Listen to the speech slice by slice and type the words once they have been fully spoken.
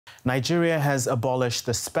Nigeria has abolished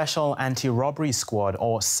the Special Anti-Robbery Squad,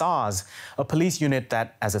 or SARS, a police unit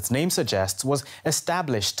that, as its name suggests, was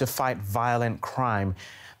established to fight violent crime.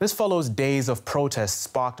 This follows days of protests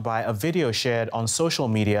sparked by a video shared on social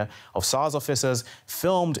media of SARS officers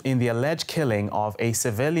filmed in the alleged killing of a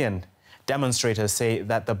civilian. Demonstrators say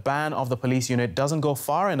that the ban of the police unit doesn't go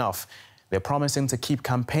far enough. They're promising to keep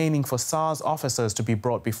campaigning for SARS officers to be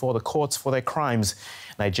brought before the courts for their crimes.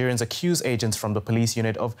 Nigerians accuse agents from the police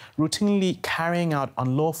unit of routinely carrying out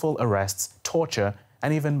unlawful arrests, torture,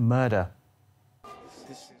 and even murder.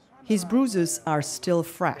 His bruises are still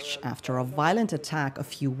fresh after a violent attack a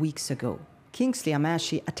few weeks ago. Kingsley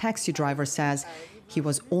Amashi, a taxi driver, says he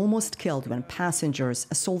was almost killed when passengers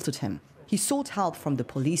assaulted him. He sought help from the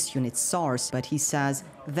police unit SARS, but he says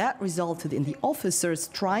that resulted in the officers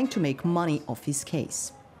trying to make money off his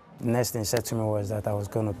case. The next thing he said to me was that I was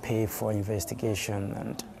going to pay for investigation,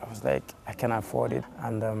 and I was like, I can't afford it.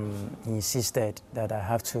 And he insisted that I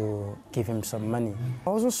have to give him some money. I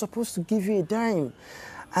wasn't supposed to give you a dime.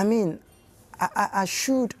 I mean, I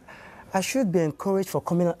should be encouraged for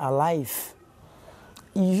coming alive.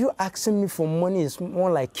 You asking me for money is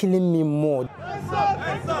more like killing me more.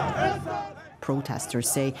 Protesters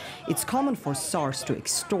say it's common for SARS to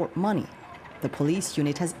extort money. The police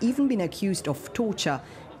unit has even been accused of torture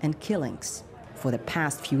and killings. For the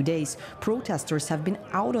past few days, protesters have been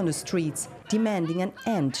out on the streets demanding an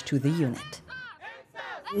end to the unit.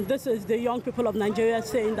 This is the young people of Nigeria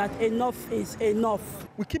saying that enough is enough.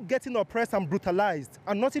 We keep getting oppressed and brutalized,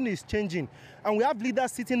 and nothing is changing. And we have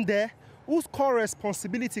leaders sitting there whose core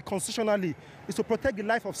responsibility constitutionally is to protect the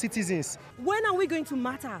life of citizens. When are we going to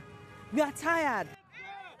matter? We are tired.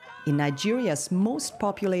 In Nigeria's most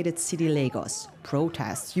populated city, Lagos,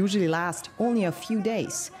 protests usually last only a few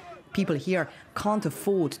days. People here can't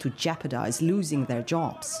afford to jeopardize losing their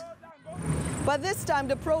jobs. But this time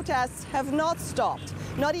the protests have not stopped,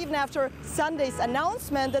 not even after Sunday's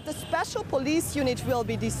announcement that the special police unit will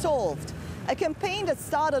be dissolved. A campaign that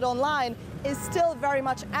started online is still very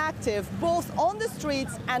much active, both on the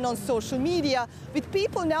streets and on social media, with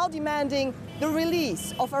people now demanding the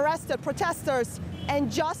release of arrested protesters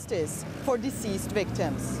and justice for deceased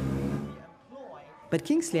victims. But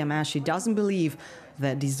Kingsley Amashi doesn't believe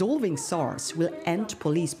that dissolving SARS will end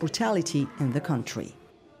police brutality in the country.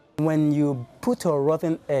 When you put a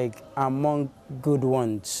rotten egg among good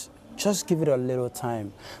ones, just give it a little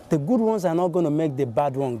time. The good ones are not going to make the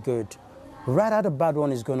bad one good. Rather, the bad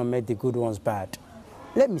one is going to make the good ones bad.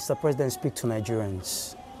 Let Mr. President speak to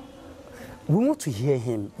Nigerians. We want to hear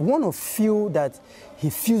him. We want to feel that he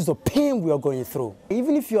feels the pain we are going through.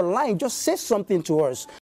 Even if you're lying, just say something to us.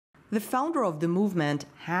 The founder of the movement,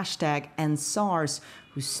 #EndSARS,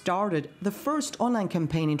 who started the first online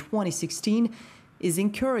campaign in 2016, is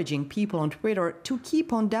encouraging people on Twitter to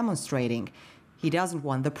keep on demonstrating. He doesn't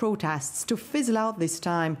want the protests to fizzle out this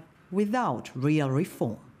time without real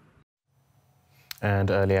reform.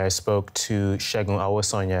 And earlier I spoke to Segun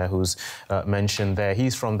Awosonya, who's mentioned there.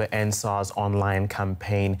 He's from the EndSARS online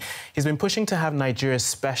campaign. He's been pushing to have Nigeria's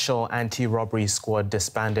special anti-robbery squad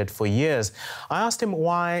disbanded for years. I asked him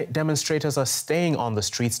why demonstrators are staying on the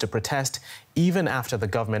streets to protest even after the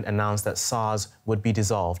government announced that SARS would be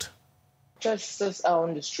dissolved. Protesters are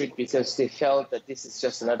on the street because they felt that this is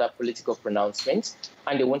just another political pronouncement,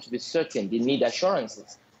 and they want to be certain. They need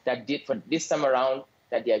assurances that for this time around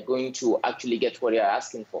that they are going to actually get what they are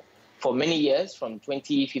asking for. For many years, from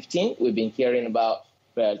 2015, we've been hearing about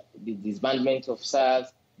the disbandment of SARS,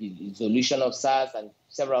 the dissolution of SARS, and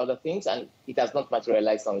several other things, and it has not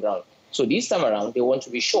materialized on ground. So this time around, they want to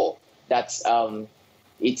be sure that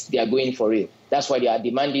they are going for it. That's why they are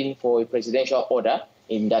demanding for a presidential order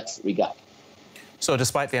in that regard. So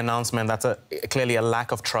despite the announcement, that's clearly a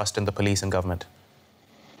lack of trust in the police and government.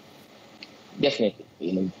 Definitely.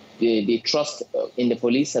 The trust in the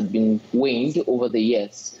police has been waned over the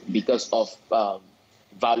years because of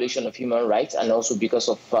violation of human rights, and also because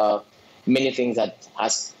of many things that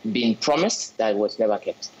has been promised that was never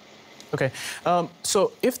kept. Okay,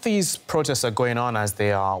 so if these protests are going on as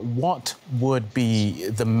they are, what would be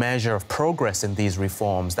the measure of progress in these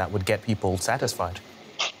reforms that would get people satisfied?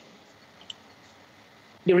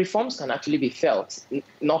 The reforms can actually be felt,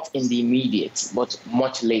 not in the immediate, but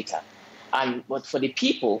much later. But for the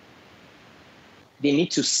people, they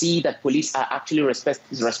need to see that police are actually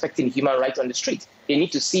respecting human rights on the street. They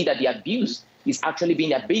need to see that the abuse is actually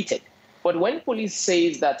being abated. But when police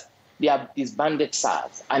says that they have disbanded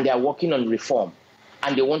SARS and they are working on reform,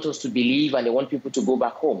 and they want us to believe and they want people to go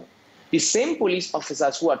back home, the same police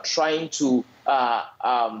officers who are trying to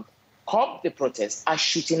curb the protests are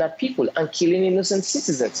shooting at people and killing innocent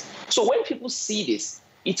citizens. So when people see this,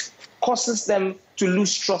 it causes them to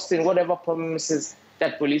lose trust in whatever promises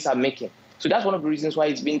that police are making. So that's one of the reasons why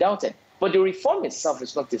it's been doubted. But the reform itself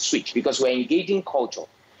is not the switch, because we're engaging culture.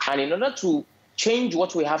 And in order to change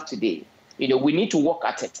what we have today, we need to work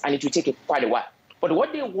at it, and it will take quite a while. But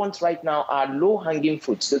what they want right now are low-hanging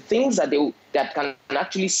fruits, the things that can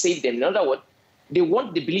actually save them. In other words, they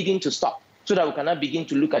want the bleeding to stop so that we can now begin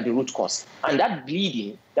to look at the root cause. And that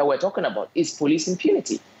bleeding that we're talking about is police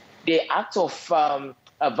impunity. The act of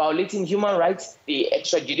violating human rights, the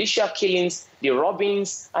extrajudicial killings, the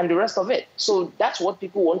robbings, and the rest of it. So that's what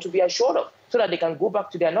people want to be assured of, so that they can go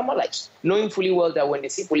back to their normal lives, knowing fully well that when they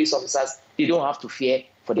see police officers, they don't have to fear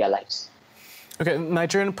for their lives. Okay,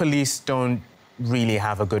 Nigerian police don't really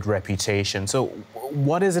have a good reputation. So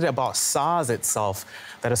what is it about SARS itself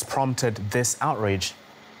that has prompted this outrage?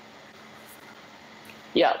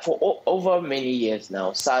 Yeah, for over many years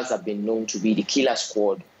now, SARS have been known to be the killer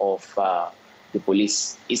squad of the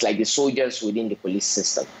police. It's like the soldiers within the police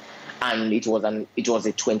system. And it was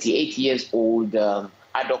a 28 years old ad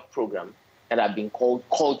hoc program that had been called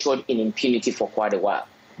cultured in impunity for quite a while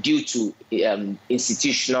due to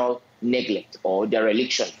institutional neglect or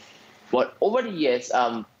dereliction. But over the years,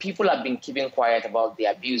 people have been keeping quiet about the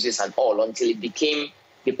abuses and all until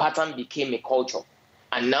the pattern became a culture.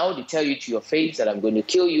 And now they tell you to your face that I'm going to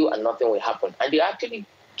kill you and nothing will happen. And they actually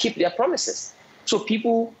keep their promises. So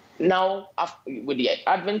people now, with the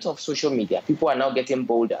advent of social media, people are now getting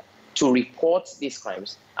bolder to report these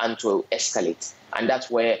crimes and to escalate. And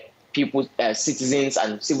that's where people, citizens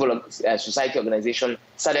and civil society organizations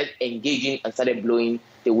started engaging and started blowing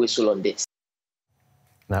the whistle on this.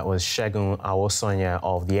 That was Segun Awosonya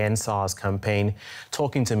of the End SARS campaign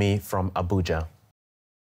talking to me from Abuja.